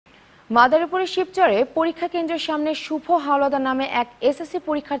মাদারীপুরের শিবচরে পরীক্ষা কেন্দ্রের সামনে শুভ হাওলাদার নামে এক এসএসসি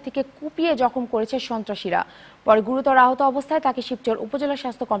পরীক্ষার্থীকে কুপিয়ে জখম করেছে সন্ত্রাসীরা। পরে গুরুতর আহত অবস্থায় তাকে শিবচর উপজেলা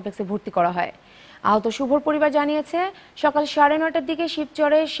স্বাস্থ্য কমপ্লেক্সে ভর্তি করা হয়। আহত শুভর পরিবার জানিয়েছে, সকাল 9:30টার দিকে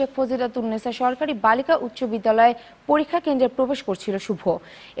শিবচরে শেখ ফজিলাতুন্নেসা সরকারি বালিকা উচ্চ বিদ্যালয়ে পরীক্ষা কেন্দ্রে প্রবেশ করছিল শুভ।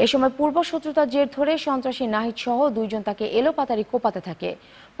 এ সময় পূর্ব শত্রুতার জের ধরে সন্ত্রাসী নাহিদ সহ দুইজন তাকে এলোপাতাড়ি কোপাতে থাকে।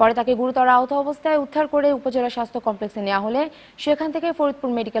 পরে তাকে গুরুতর আহত অবস্থায় উদ্ধার করে উপজেলা স্বাস্থ্য কমপ্লেক্সে নেওয়া হলে সেখান থেকে ফরিদপুর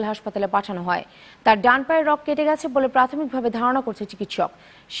মেডিকেল হাসপাতালে পাঠানো হয়। তার ডান পায়ের রগ কেটে গেছে বলে প্রাথমিকভাবে ধারণা করছে চিকিৎসক।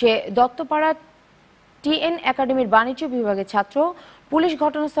 সে দত্তপাড়া টিএন একাডেমির বাণিজ্য বিভাগের ছাত্র। পুলিশ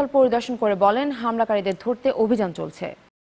ঘটনাস্থল পরিদর্শন করে বলেন, হামলাকারীদের ধরতে অভিযান চলছে।